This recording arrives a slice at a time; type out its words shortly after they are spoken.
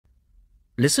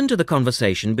Listen to the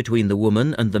conversation between the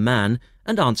woman and the man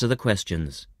and answer the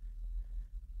questions.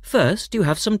 First, you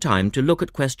have some time to look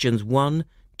at questions 1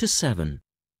 to 7.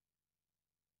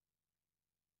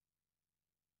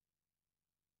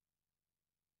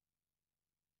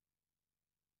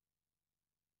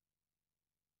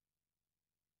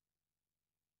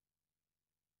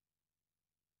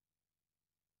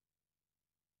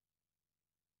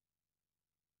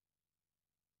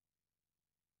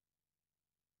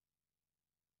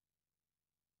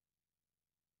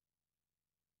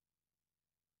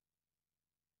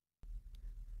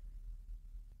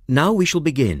 Now we shall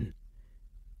begin.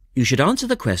 You should answer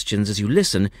the questions as you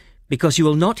listen because you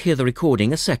will not hear the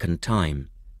recording a second time.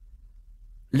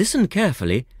 Listen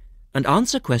carefully and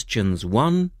answer questions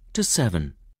 1 to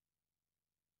 7.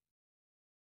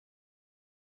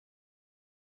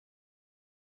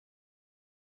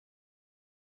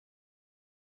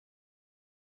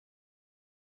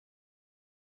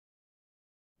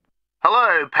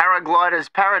 Hello, Paraglider's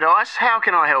Paradise. How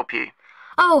can I help you?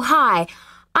 Oh, hi.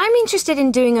 I'm interested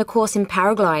in doing a course in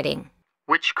paragliding.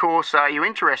 Which course are you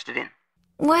interested in?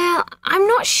 Well, I'm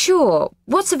not sure.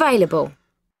 What's available?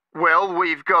 Well,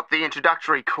 we've got the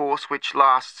introductory course which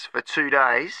lasts for 2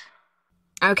 days.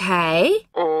 Okay.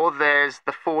 Or there's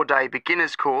the 4-day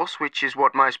beginner's course, which is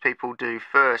what most people do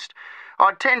first.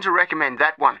 I'd tend to recommend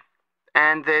that one.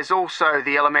 And there's also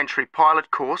the elementary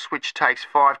pilot course, which takes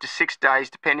 5 to 6 days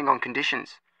depending on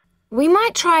conditions. We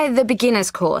might try the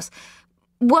beginner's course.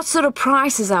 What sort of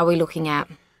prices are we looking at?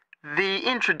 The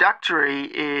introductory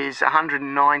is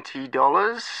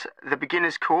 $190. The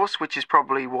beginner's course, which is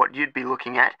probably what you'd be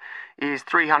looking at, is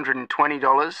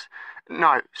 $320.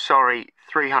 No, sorry,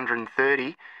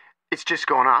 $330. It's just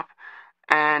gone up.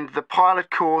 And the pilot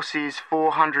course is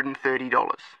 $430.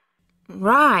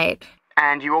 Right.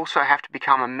 And you also have to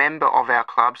become a member of our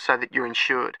club so that you're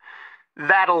insured.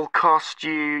 That'll cost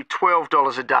you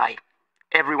 $12 a day.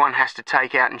 Everyone has to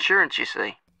take out insurance, you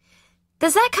see.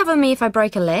 Does that cover me if I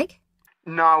break a leg?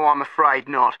 No, I'm afraid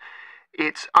not.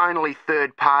 It's only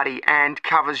third party and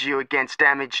covers you against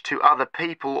damage to other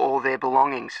people or their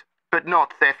belongings, but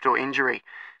not theft or injury.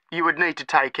 You would need to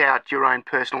take out your own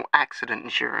personal accident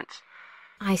insurance.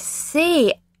 I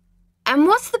see. And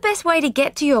what's the best way to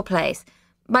get to your place?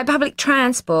 By public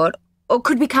transport, or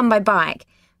could we come by bike?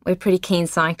 We're pretty keen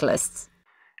cyclists.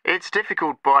 It's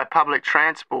difficult by public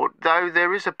transport, though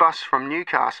there is a bus from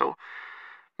Newcastle.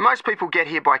 Most people get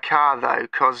here by car, though,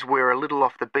 'cause we're a little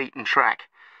off the beaten track.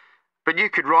 But you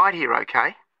could ride here,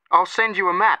 okay? I'll send you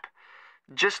a map.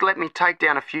 Just let me take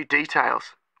down a few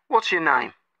details. What's your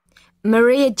name?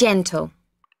 Maria Gentle.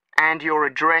 And your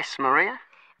address, Maria?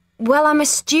 Well, I'm a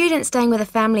student staying with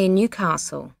a family in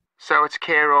Newcastle. So it's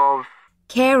care of...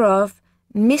 Care of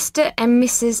Mr. and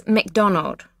Mrs.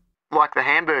 McDonald. Like the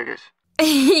hamburgers?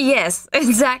 Yes,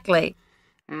 exactly.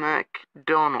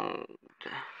 McDonald.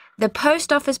 The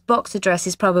post office box address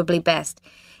is probably best.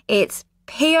 It's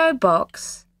P.O.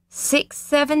 Box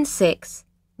 676,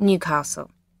 Newcastle.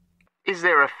 Is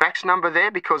there a fax number there?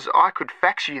 Because I could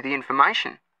fax you the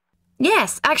information.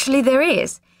 Yes, actually there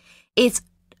is. It's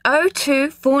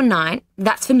 0249,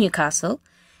 that's for Newcastle,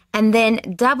 and then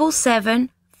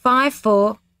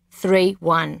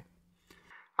 775431.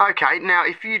 Okay, now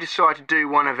if you decide to do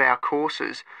one of our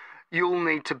courses, you'll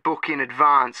need to book in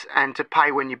advance and to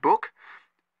pay when you book.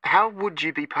 How would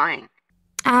you be paying?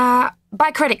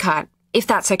 By credit card, if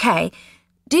that's okay.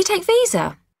 Do you take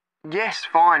Visa? Yes,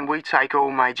 fine. We take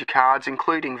all major cards,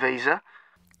 including Visa.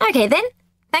 Okay then.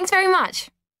 Thanks very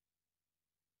much.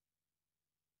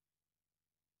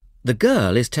 The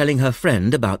girl is telling her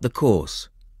friend about the course.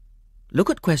 Look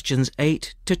at questions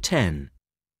 8 to 10.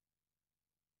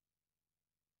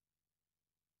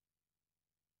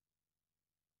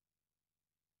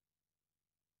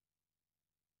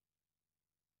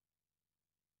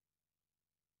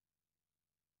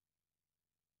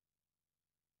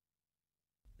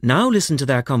 Now listen to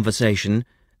their conversation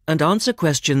and answer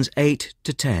questions 8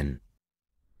 to 10.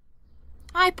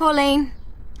 Hi, Pauline.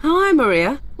 Hi,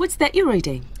 Maria. What's that you're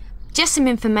reading? Just some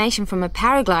information from a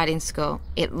paragliding school.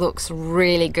 It looks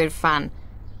really good fun.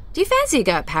 Do you fancy a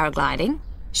go at paragliding?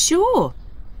 Sure.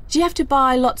 Do you have to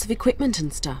buy lots of equipment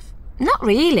and stuff? Not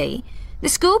really. The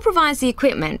school provides the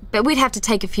equipment, but we'd have to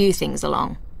take a few things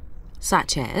along.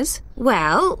 Such as?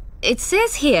 Well, it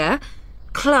says here,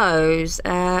 clothes,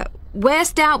 wear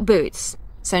stout boots,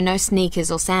 so no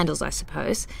sneakers or sandals, I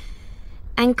suppose,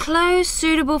 and clothes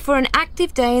suitable for an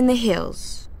active day in the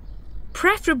hills.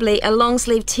 Preferably a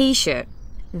long-sleeve t-shirt.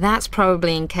 That's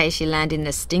probably in case you land in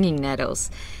the stinging nettles.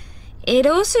 It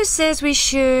also says we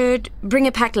should bring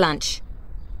a packed lunch.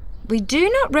 We do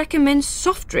not recommend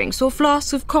soft drinks or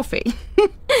flasks of coffee.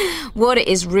 Water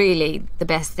is really the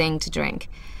best thing to drink.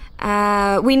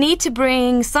 We need to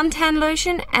bring suntan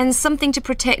lotion and something to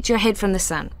protect your head from the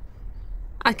sun.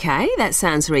 OK, that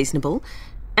sounds reasonable.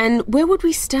 And where would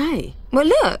we stay? Well,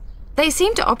 look, they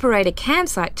seem to operate a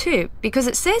campsite too, because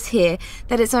it says here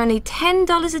that it's only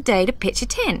 $10 a day to pitch a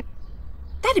tent.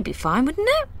 That'd be fine, wouldn't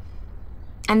it?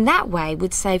 And that way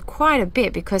we'd save quite a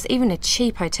bit, because even a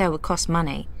cheap hotel would cost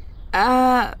money.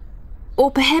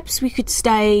 Or perhaps we could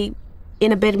stay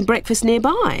in a bed and breakfast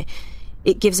nearby.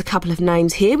 It gives a couple of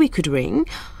names here we could ring.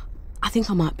 I think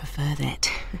I might prefer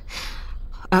that.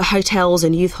 Hotels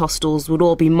and youth hostels would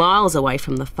all be miles away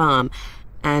from the farm,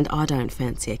 and I don't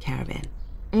fancy a caravan.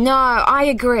 No, I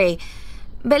agree.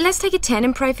 But let's take a tent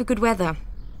and pray for good weather.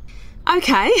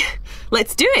 OK,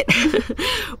 let's do it.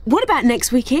 What about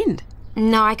next weekend?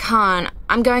 No, I can't.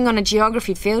 I'm going on a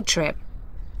geography field trip.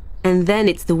 And then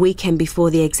it's the weekend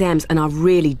before the exams, and I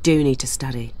really do need to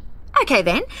study. OK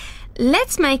then,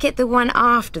 let's make it the one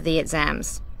after the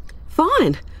exams.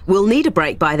 Fine. We'll need a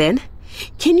break by then.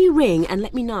 Can you ring and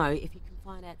let me know if you can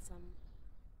find out some...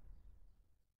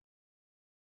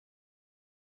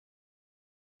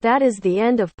 That is the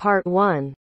end of part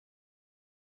 1.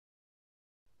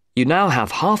 You now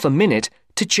have half a minute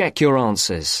to check your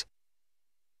answers.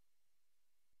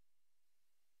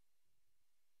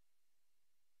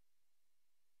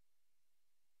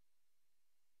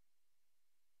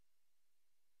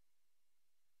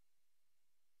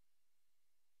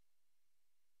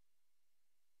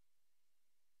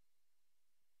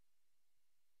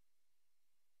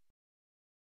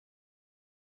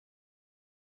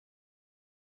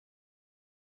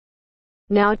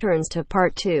 Now turns to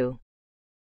part 2.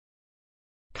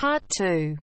 Part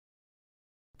 2.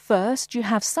 First, you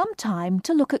have some time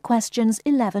to look at questions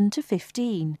 11 to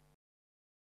 15.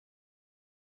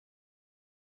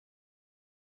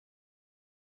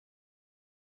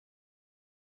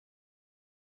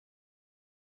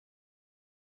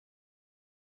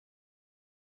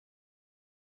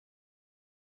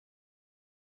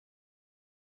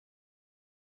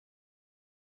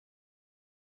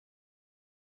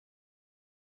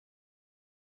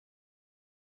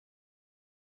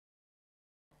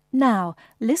 Now,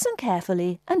 listen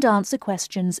carefully and answer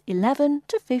questions 11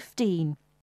 to 15.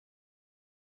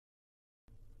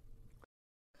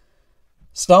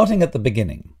 Starting at the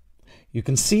beginning, you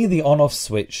can see the on-off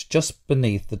switch just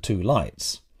beneath the two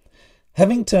lights.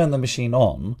 Having turned the machine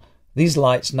on, these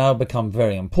lights now become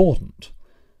very important.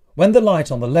 When the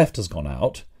light on the left has gone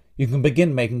out, you can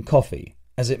begin making coffee,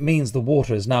 as it means the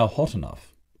water is now hot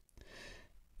enough.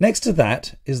 Next to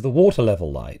that is the water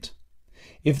level light.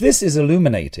 If this is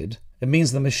illuminated, it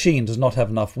means the machine does not have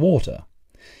enough water.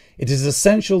 It is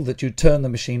essential that you turn the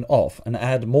machine off and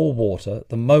add more water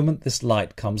the moment this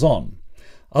light comes on,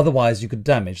 otherwise you could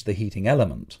damage the heating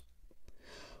element.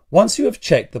 Once you have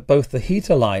checked that both the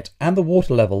heater light and the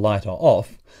water level light are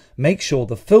off, make sure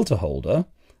the filter holder,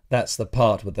 that's the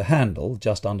part with the handle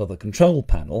just under the control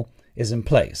panel, is in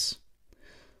place.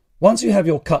 Once you have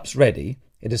your cups ready,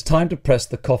 it is time to press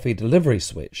the coffee delivery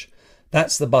switch.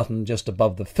 That's the button just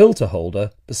above the filter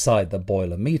holder beside the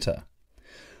boiler meter.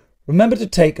 Remember to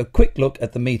take a quick look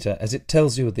at the meter, as it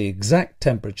tells you the exact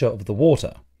temperature of the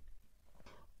water.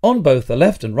 On both the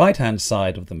left and right hand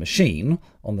side of the machine,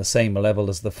 on the same level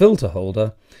as the filter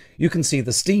holder, you can see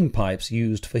the steam pipes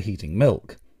used for heating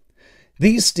milk.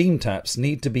 These steam taps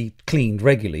need to be cleaned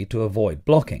regularly to avoid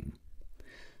blocking.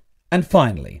 And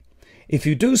finally, if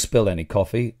you do spill any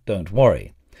coffee, don't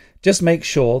worry. Just make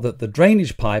sure that the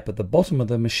drainage pipe at the bottom of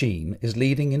the machine is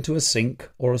leading into a sink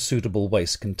or a suitable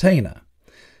waste container.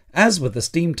 As with the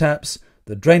steam taps,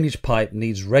 the drainage pipe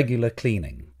needs regular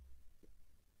cleaning.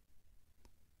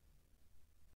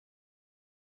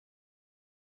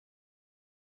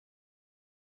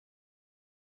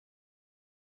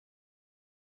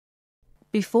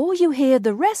 Before you hear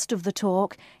the rest of the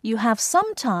talk, you have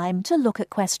some time to look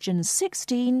at questions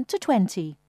 16 to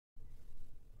 20.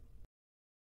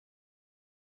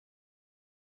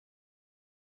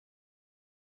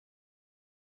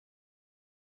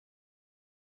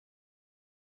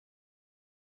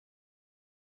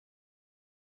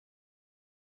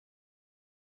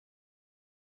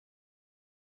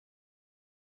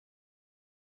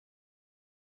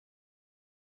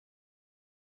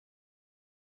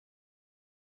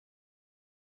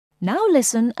 Now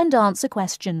listen and answer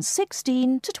questions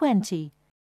 16 to 20.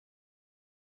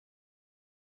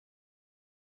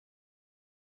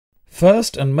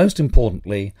 First and most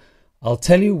importantly, I'll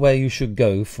tell you where you should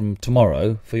go from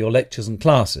tomorrow for your lectures and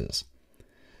classes.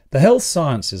 The Health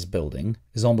Sciences building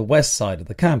is on the west side of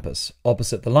the campus,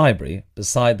 opposite the library,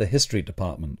 beside the History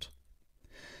department.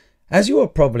 As you are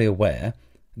probably aware,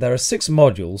 there are 6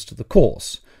 modules to the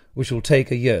course, which will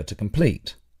take a year to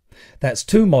complete. That's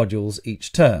 2 modules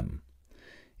each term.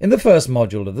 In the first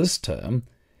module of this term,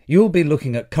 you will be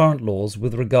looking at current laws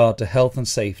with regard to health and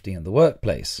safety in the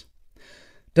workplace.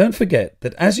 Don't forget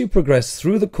that as you progress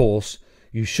through the course,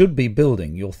 you should be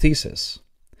building your thesis.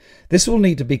 This will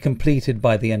need to be completed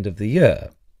by the end of the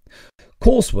year.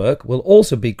 Coursework will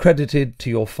also be credited to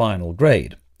your final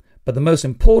grade, but the most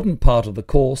important part of the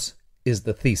course is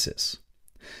the thesis.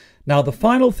 Now, the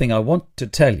final thing I want to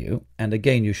tell you, and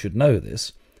again you should know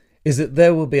this, is that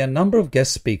there will be a number of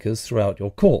guest speakers throughout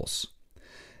your course.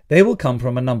 They will come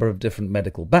from a number of different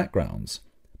medical backgrounds,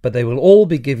 but they will all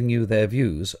be giving you their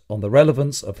views on the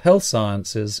relevance of health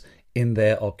sciences in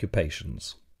their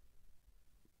occupations.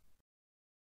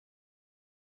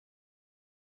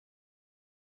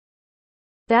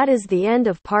 That is the end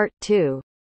of part 2.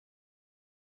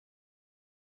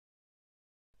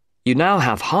 You now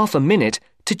have half a minute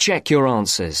to check your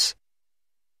answers.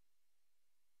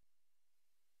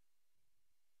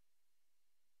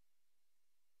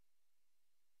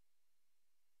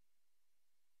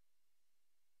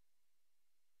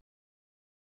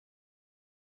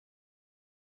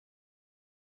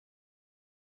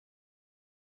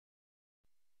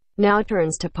 Now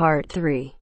turns to part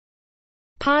 3.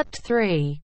 Part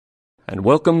 3. And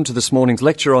welcome to this morning's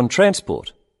lecture on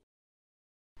transport.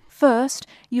 First,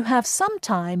 you have some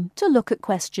time to look at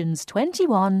questions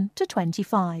 21 to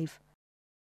 25.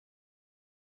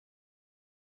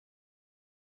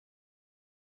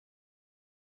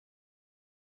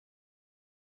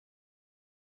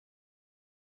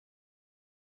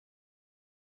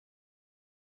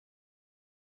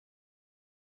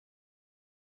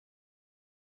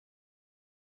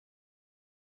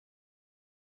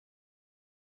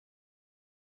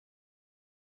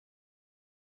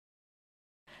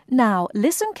 Now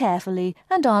listen carefully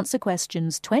and answer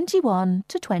questions 21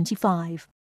 to 25.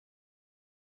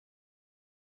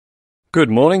 Good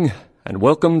morning and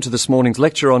welcome to this morning's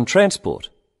lecture on transport.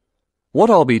 What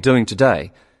I'll be doing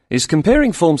today is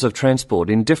comparing forms of transport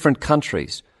in different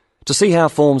countries to see how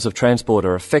forms of transport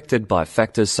are affected by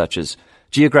factors such as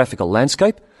geographical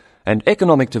landscape and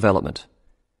economic development.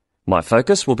 My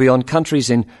focus will be on countries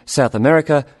in South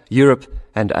America, Europe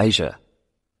and Asia.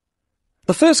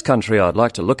 The first country I'd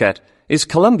like to look at is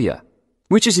Colombia,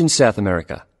 which is in South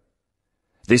America.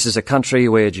 This is a country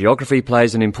where geography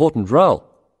plays an important role.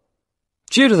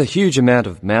 Due to the huge amount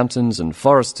of mountains and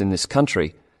forests in this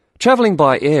country, travelling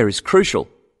by air is crucial.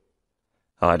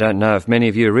 I don't know if many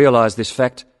of you realise this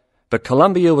fact, but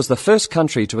Colombia was the first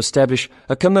country to establish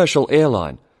a commercial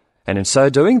airline, and in so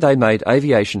doing they made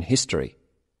aviation history.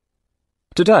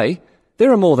 Today,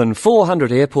 there are more than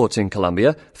 400 airports in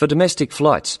Colombia for domestic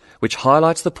flights, which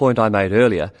highlights the point I made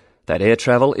earlier that air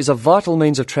travel is a vital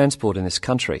means of transport in this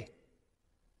country.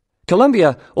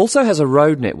 Colombia also has a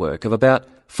road network of about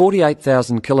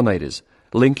 48,000 kilometres,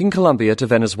 linking Colombia to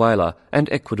Venezuela and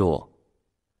Ecuador.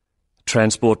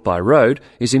 Transport by road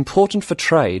is important for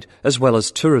trade as well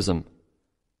as tourism.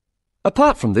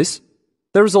 Apart from this,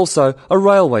 there is also a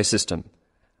railway system,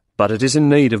 but it is in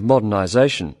need of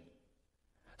modernisation.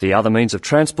 The other means of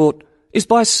transport is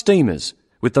by steamers,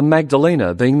 with the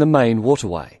Magdalena being the main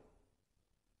waterway.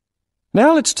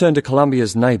 Now let's turn to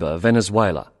Colombia's neighbour,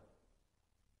 Venezuela.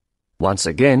 Once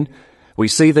again, we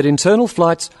see that internal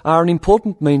flights are an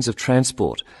important means of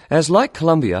transport, as like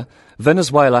Colombia,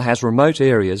 Venezuela has remote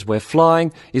areas where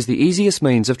flying is the easiest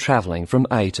means of travelling from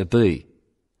A to B.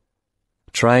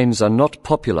 Trains are not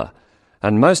popular,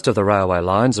 and most of the railway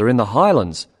lines are in the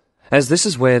highlands, as this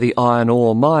is where the iron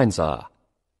ore mines are.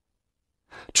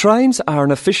 Trains are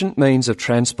an efficient means of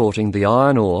transporting the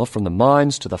iron ore from the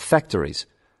mines to the factories.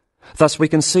 Thus we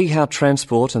can see how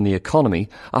transport and the economy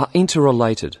are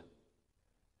interrelated.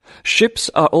 Ships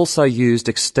are also used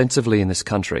extensively in this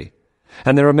country,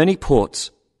 and there are many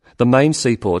ports, the main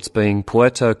seaports being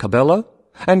Puerto Cabello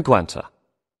and Guanta.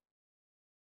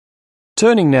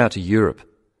 Turning now to Europe.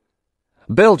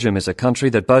 Belgium is a country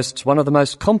that boasts one of the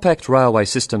most compact railway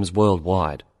systems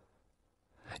worldwide.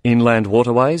 Inland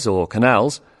waterways, or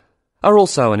canals, are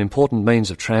also an important means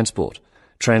of transport,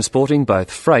 transporting both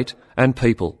freight and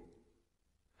people.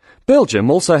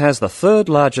 Belgium also has the third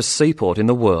largest seaport in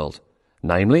the world,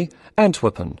 namely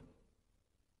Antwerpen.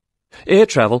 Air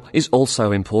travel is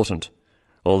also important,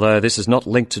 although this is not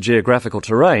linked to geographical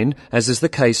terrain, as is the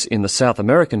case in the South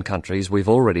American countries we've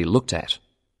already looked at.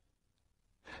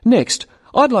 Next,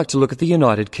 I'd like to look at the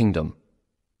United Kingdom.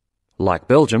 Like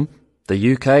Belgium,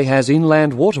 The UK has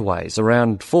inland waterways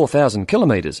around 4,000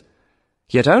 kilometres,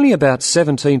 yet only about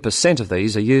 17% of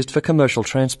these are used for commercial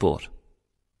transport.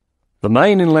 The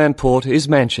main inland port is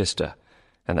Manchester,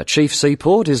 and the chief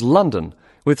seaport is London,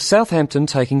 with Southampton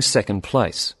taking second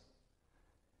place.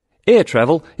 Air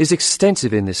travel is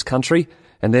extensive in this country,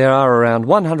 and there are around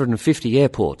 150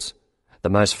 airports, the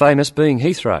most famous being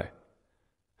Heathrow.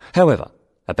 However,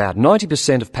 about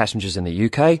 90% of passengers in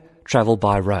the UK travel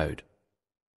by road.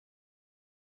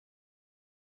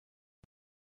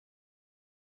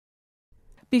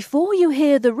 Before you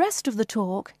hear the rest of the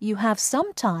talk, you have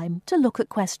some time to look at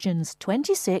questions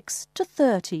 26 to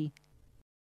 30.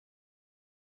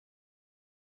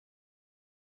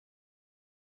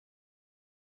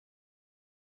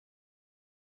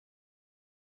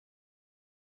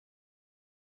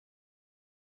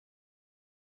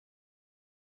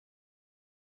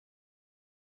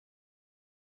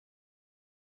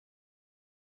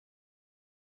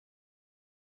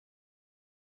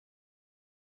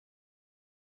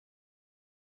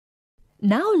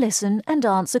 Now listen and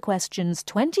answer questions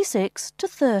 26 to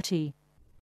 30.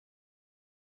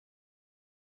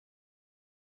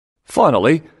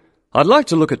 Finally, I'd like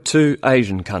to look at two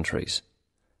Asian countries.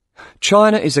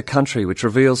 China is a country which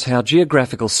reveals how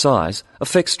geographical size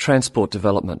affects transport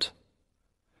development.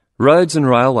 Roads and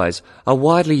railways are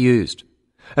widely used,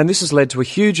 and this has led to a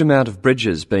huge amount of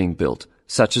bridges being built,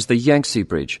 such as the Yangtze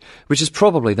Bridge, which is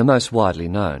probably the most widely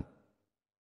known.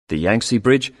 The Yangtze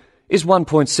Bridge is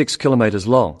 1.6 kilometres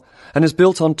long and is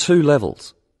built on two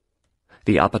levels.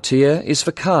 The upper tier is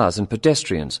for cars and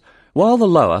pedestrians, while the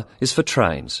lower is for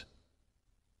trains.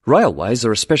 Railways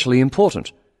are especially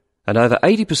important, and over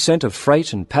 80% of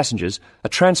freight and passengers are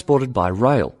transported by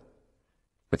rail.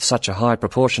 With such a high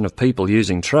proportion of people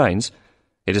using trains,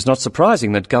 it is not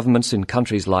surprising that governments in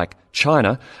countries like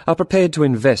China are prepared to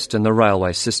invest in the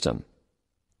railway system.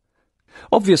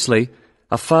 Obviously,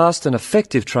 a fast and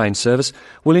effective train service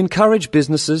will encourage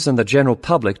businesses and the general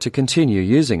public to continue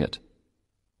using it.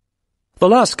 The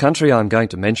last country I'm going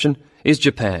to mention is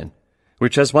Japan,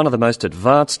 which has one of the most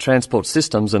advanced transport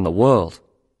systems in the world.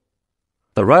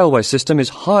 The railway system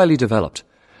is highly developed,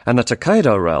 and the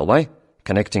Tokaido Railway,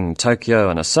 connecting Tokyo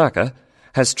and Osaka,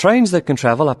 has trains that can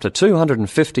travel up to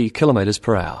 250 kilometres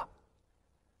per hour.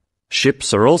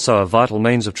 Ships are also a vital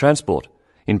means of transport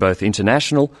in both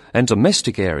international and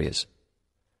domestic areas.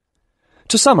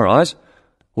 To summarise,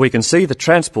 we can see that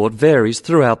transport varies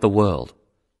throughout the world,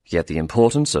 yet the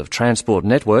importance of transport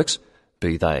networks,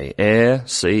 be they air,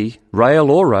 sea, rail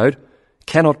or road,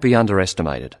 cannot be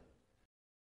underestimated.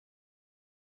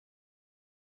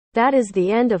 That is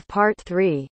the end of part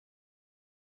 3.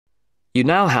 You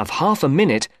now have half a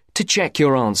minute to check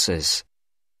your answers.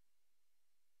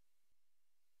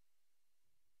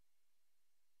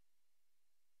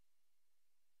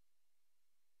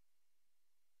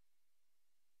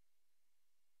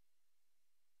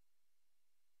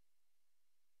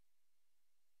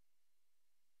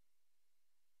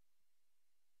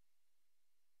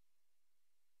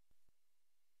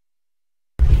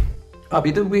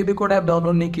 अभी तक baby code app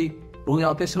download नहीं की वो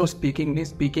यहाँ पे सिर्फ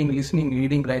speaking listening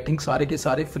reading writing सारे के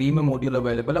सारे फ्री में मॉड्यूल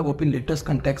अवेलेबल है वो भी लेटेस्ट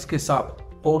कंटेक्स्ट के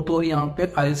साथ और तो यहाँ पे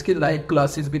आईएलटीएस की लाइव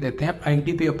क्लासेस भी देते हैं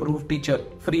आईटीपी अप्रूव्ड टीचर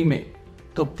फ्री में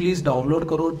तो प्लीज डाउनलोड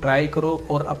करो ट्राई करो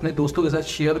और अपने दोस्तों के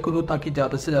साथ शेयर करो ताकि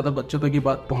ज्यादा से ज्यादा बच्चों तक ये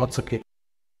बात पहुंच सके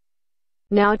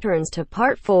Now turns to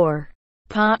part 4.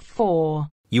 Part 4.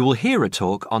 You will hear a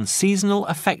talk on seasonal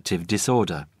affective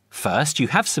disorder. First, you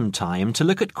have some time to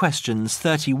look at questions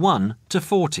 31 to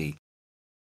 40.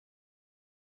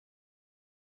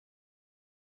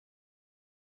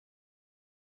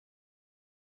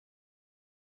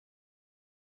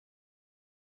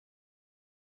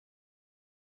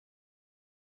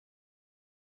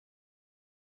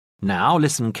 Now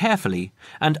listen carefully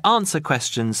and answer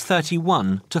questions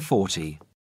 31 to 40.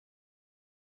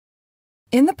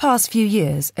 In the past few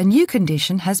years, a new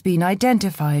condition has been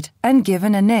identified and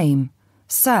given a name,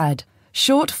 SAD,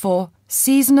 short for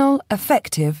Seasonal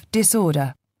Affective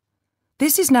Disorder.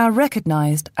 This is now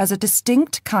recognised as a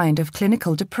distinct kind of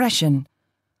clinical depression,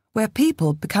 where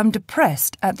people become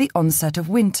depressed at the onset of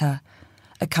winter,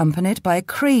 accompanied by a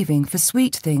craving for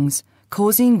sweet things,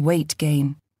 causing weight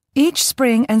gain. Each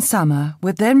spring and summer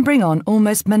would then bring on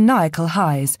almost maniacal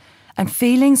highs and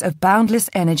feelings of boundless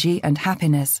energy and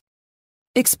happiness.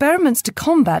 Experiments to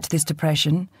combat this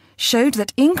depression showed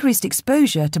that increased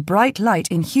exposure to bright light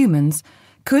in humans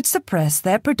could suppress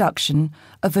their production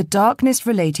of a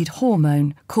darkness-related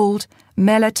hormone called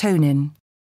melatonin.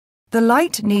 The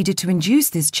light needed to induce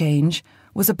this change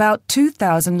was about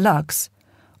 2,000 lux,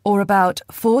 or about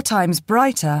 4 times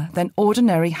brighter than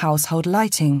ordinary household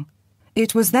lighting.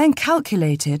 It was then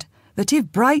calculated that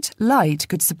if bright light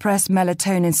could suppress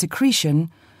melatonin secretion,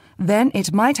 then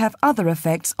it might have other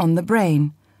effects on the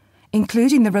brain,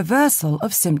 including the reversal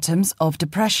of symptoms of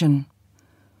depression.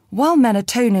 While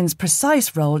melatonin's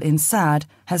precise role in SAD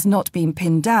has not been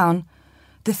pinned down,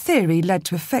 the theory led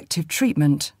to effective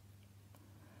treatment.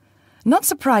 Not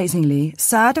surprisingly,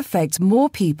 SAD affects more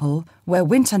people where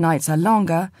winter nights are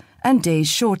longer and days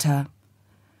shorter.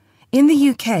 In the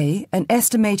UK, an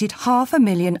estimated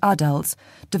 500,000 adults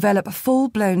develop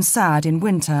full-blown SAD in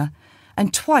winter,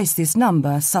 and twice this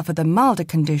number suffer the milder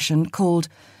condition called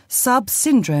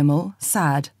subsyndromal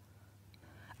SAD.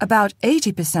 About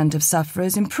 80% of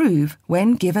sufferers improve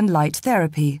when given light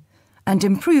therapy, and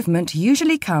improvement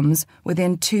usually comes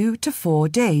within 2 to 4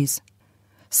 days.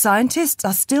 Scientists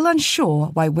are still unsure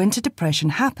why winter depression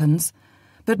happens,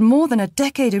 but more than a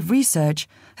decade of research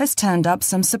has turned up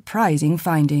some surprising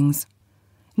findings.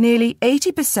 Nearly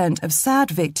 80% of SAD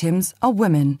victims are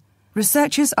women.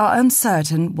 Researchers are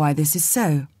uncertain why this is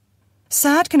so.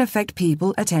 SAD can affect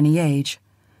people at any age,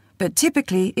 but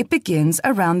typically it begins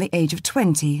around the age of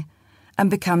 20 and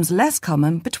becomes less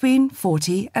common between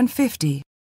 40 and 50.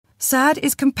 SAD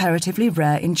is comparatively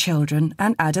rare in children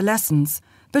and adolescents,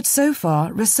 but so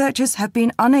far researchers have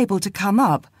been unable to come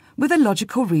up with a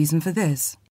logical reason for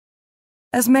this.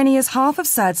 As many as half of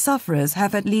SAD sufferers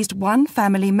have at least one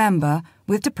family member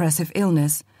with depressive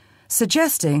illness,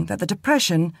 suggesting that the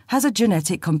depression has a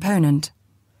genetic component.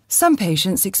 Some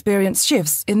patients experience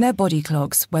shifts in their body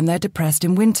clocks when they're depressed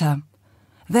in winter.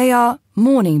 They are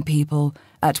morning people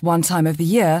at one time of the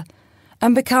year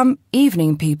and become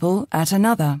evening people at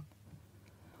another.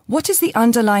 What is the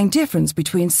underlying difference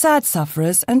between SAD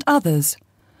sufferers and others?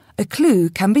 A clue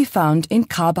can be found in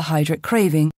carbohydrate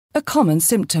craving, a common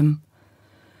symptom.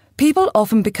 People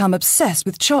often become obsessed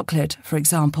with chocolate, for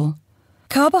example.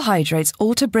 Carbohydrates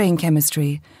alter brain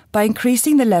chemistry by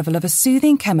increasing the level of a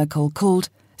soothing chemical called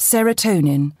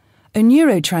serotonin, a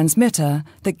neurotransmitter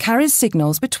that carries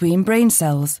signals between brain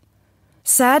cells.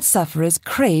 SAD sufferers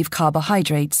crave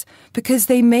carbohydrates because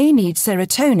they may need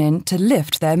serotonin to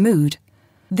lift their mood.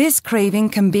 This craving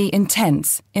can be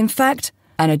intense, in fact,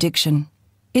 an addiction.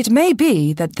 It may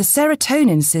be that the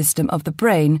serotonin system of the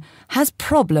brain has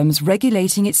problems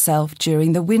regulating itself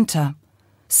during the winter.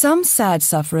 Some SAD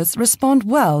sufferers respond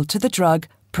well to the drug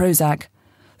Prozac,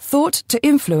 thought to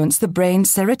influence the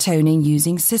brain's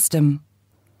serotonin-using system.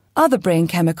 Other brain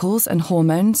chemicals and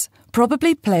hormones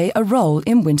probably play a role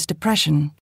in winter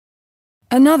depression.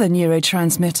 Another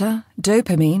neurotransmitter,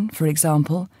 dopamine, for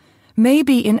example, may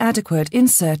be inadequate in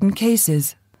certain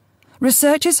cases.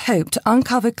 Researchers hope to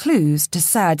uncover clues to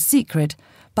SAD's secret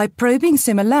by probing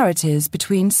similarities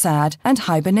between SAD and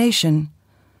hibernation.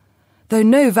 Though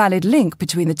no valid link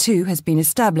between the two has been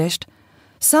established,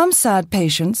 some SAD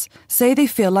patients say they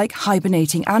feel like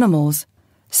hibernating animals.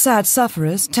 SAD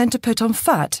sufferers tend to put on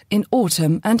fat in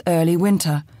autumn and early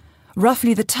winter,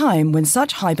 roughly the time when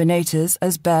such hibernators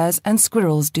as bears and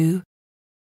squirrels do.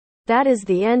 That is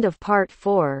the end of part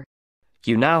 4.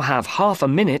 You now have half a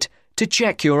minute to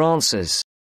check your answers.